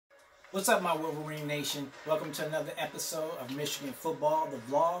What's up, my Wolverine Nation? Welcome to another episode of Michigan Football, the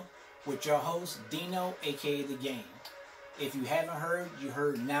vlog, with your host, Dino, aka The Game. If you haven't heard, you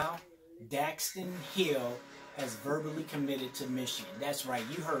heard now. Daxton Hill has verbally committed to Michigan. That's right,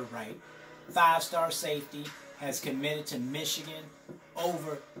 you heard right. Five-star safety has committed to Michigan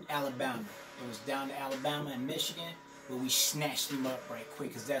over Alabama. It was down to Alabama and Michigan, but we snatched them up right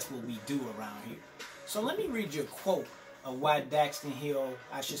quick because that's what we do around here. So let me read you a quote of why Daxton Hill,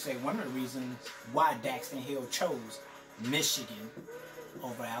 I should say one of the reasons why Daxton Hill chose Michigan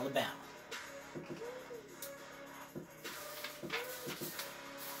over Alabama.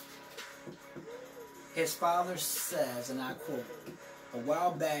 His father says, and I quote, "A while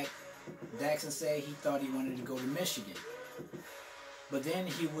back, Daxton said he thought he wanted to go to Michigan. But then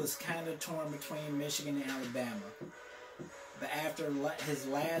he was kind of torn between Michigan and Alabama. But after his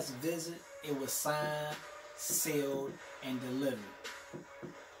last visit, it was signed, sealed, and delivered."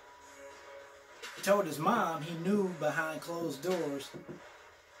 He told his mom he knew behind closed doors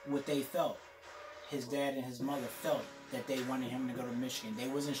what they felt. His dad and his mother felt that they wanted him to go to Michigan. They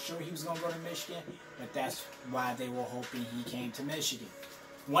wasn't sure he was going to go to Michigan, but that's why they were hoping he came to Michigan.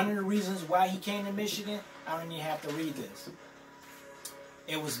 One of the reasons why he came to Michigan, I don't even have to read this.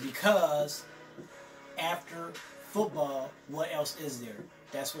 It was because after football, what else is there?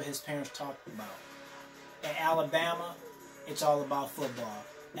 That's what his parents talked about. At Alabama, it's all about football.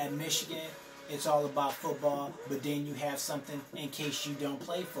 At Michigan, it's all about football, but then you have something in case you don't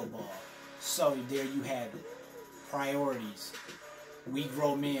play football. So there you have it. Priorities. We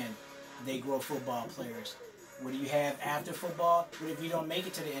grow men. They grow football players. What do you have after football? What if you don't make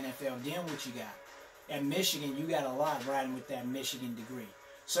it to the NFL? Then what you got? At Michigan, you got a lot riding with that Michigan degree.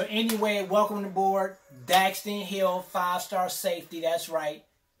 So anyway, welcome aboard. Daxton Hill, five-star safety. That's right.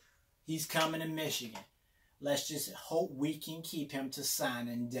 He's coming to Michigan. Let's just hope we can keep him to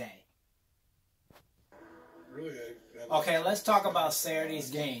signing day. Okay, let's talk about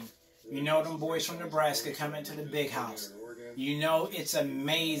Saturday's game. You know them boys from Nebraska coming to the big house. You know it's a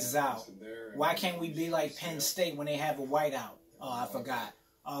maze out. Why can't we be like Penn State when they have a whiteout? Oh, I forgot.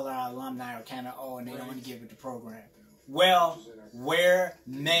 All our alumni are kind of old and they don't want to give it the program. Well, we're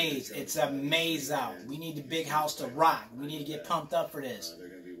maze. It's a maze out. We need the big house to rock. We need to get pumped up for this.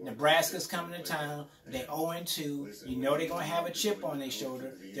 Nebraska's coming to town. They're 0-2. You know they're going to have a chip on their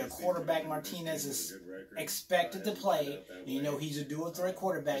shoulder. Their quarterback, Martinez, is expected to play. You know he's a dual-threat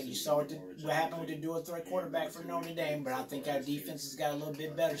quarterback. You saw what happened with the dual-threat quarterback for Notre Dame, but I think our defense has got a little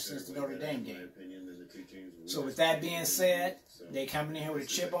bit better since the Notre Dame game. So with that being said, they coming in here with a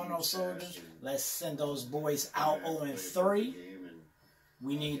chip on those shoulders. Let's send those boys out 0-3.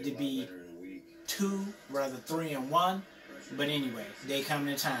 We need to be 3-1. But anyway, they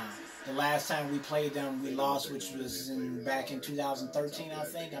coming to town. The last time we played them, we lost, which was back in 2013, I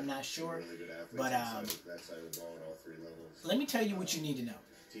think. I'm not sure. But let me tell you what you need to know.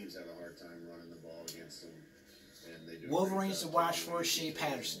 Teams have a hard time running the ball against them. Wolverines to watch for Shea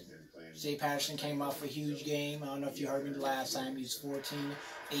Patterson. Shea Patterson came off a huge game. I don't know if you heard me the last time. He was 14,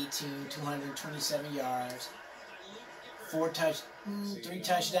 18, 227 yards. 3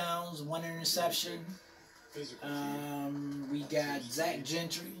 touchdowns, 1 interception. We got Zach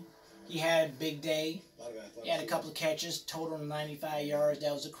Gentry. He had a big day. He had a couple of catches, total 95 yards.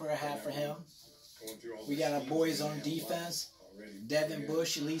 That was a career high for him. We got our boys on defense. Devin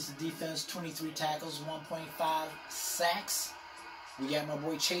Bush, he leads the defense, 23 tackles, 1.5 sacks. We got my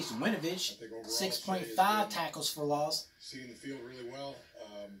boy Chase Winovich, 6.5 tackles for loss. Seeing the field really well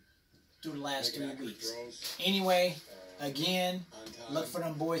through the last 3 weeks. Anyway, again, look for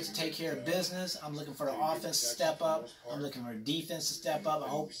them boys to take care of business. I'm looking for the offense to step up. I'm looking for the defense to step up. I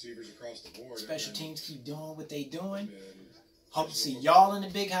hope special teams keep doing what they're doing. Hope to see y'all in the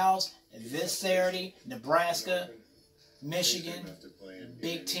big house this Saturday. Nebraska, Michigan,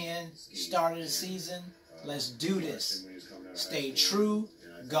 Big Ten, start of the season. Let's do this. Stay true.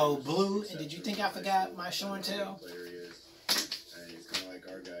 Go blue. And did you think I forgot my show and tell?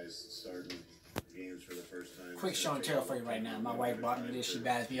 Quick show and tell for you right now. My wife bought me this. She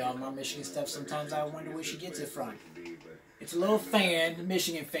buys me all my Michigan stuff. Sometimes I wonder where she gets it from. It's a little fan, the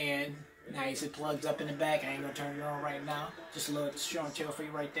Michigan fan. Nice. It plugs up in the back. I ain't going to turn it on right now. Just a little show and tell for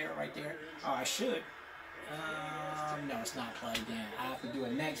you right there, right there. Oh, I should. No, it's not plugged in. I have to do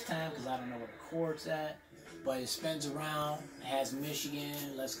it next time because I don't know where the cord's at. But it spins around. It has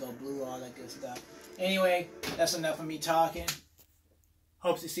Michigan. Let's go blue, all that good stuff. Anyway, that's enough of me talking.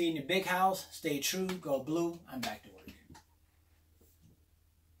 Hope to see you in the big house. Stay true. Go blue. I'm back to